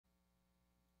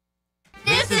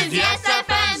is Yes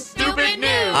FM Stupid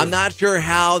News. I'm not sure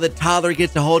how the toddler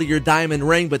gets a hold of your diamond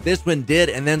ring, but this one did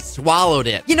and then swallowed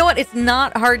it. You know what? It's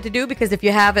not hard to do because if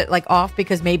you have it like off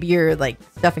because maybe you're like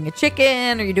stuffing a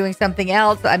chicken or you're doing something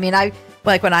else. I mean,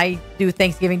 like when I do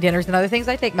Thanksgiving dinners and other things,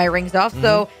 I take my rings off.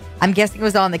 So I'm guessing it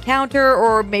was on the counter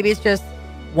or maybe it's just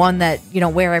one that you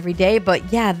don't wear every day.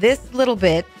 But yeah, this little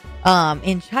bit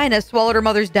in China swallowed her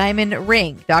mother's diamond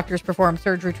ring. Doctors performed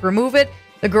surgery to remove it.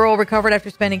 The girl recovered after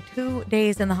spending 2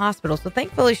 days in the hospital. So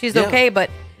thankfully she's okay.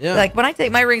 But like when I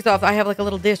take my rings off, I have like a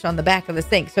little dish on the back of the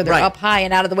sink. So they're up high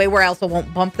and out of the way where I also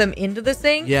won't bump them into the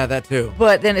sink. Yeah, that too.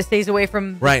 But then it stays away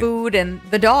from the food and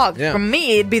the dogs. Yeah. From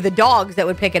me, it'd be the dogs that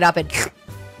would pick it up and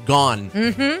gone.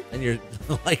 Mm-hmm. And you're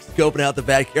like scoping out the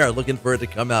backyard looking for it to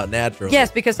come out naturally. Yes,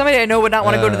 because somebody I know would not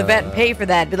want to go to the vet and pay for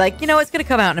that. Be like, it's going to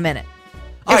come out in a minute.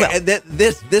 All right, and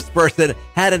this person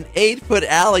had an 8-foot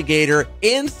alligator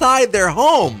inside their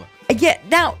home. Yeah,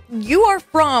 now, you are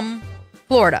from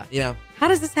Florida. Yeah. How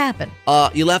does this happen?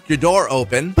 You left your door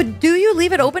open. But do you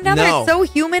leave it open down there? No. It's so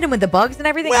humid and with the bugs and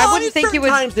everything. Well, I wouldn't think you would.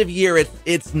 Times of year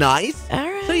it's nice. All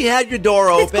right. So you had your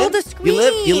door open. It's called a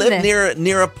screen. You live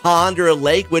near a pond or a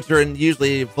lake, which are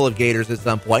usually full of gators at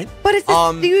some point. But it's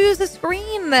do you use a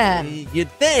screen then?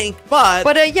 You'd think, but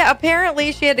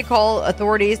apparently she had to call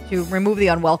authorities to remove the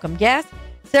unwelcome guest.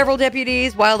 Several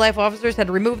deputies, wildlife officers had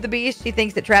to remove the beast. She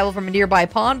thinks it traveled from a nearby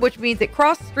pond, which means it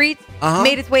crossed streets,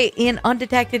 made its way in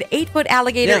undetected. 8-foot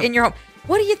alligator in your home.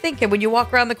 What are you thinking when you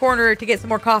walk around the corner to get some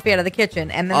more coffee out of the kitchen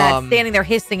and then that's standing there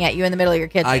hissing at you in the middle of your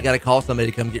kitchen? I got to call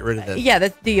somebody to come get rid of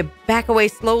this. Do you back away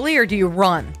slowly or do you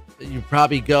run? You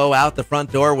probably go out the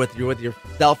front door with your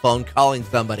cell phone calling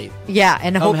somebody. Yeah,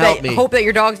 and hope that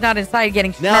your dog's not inside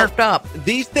getting snarfed up.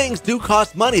 These things do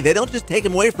cost money. They don't just take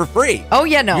them away for free. Oh,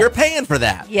 yeah, no. You're paying for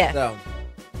that. Yeah. So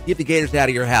keep the gators out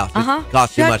of your house. It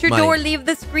costs too much money. Shut your door, leave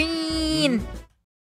the screen.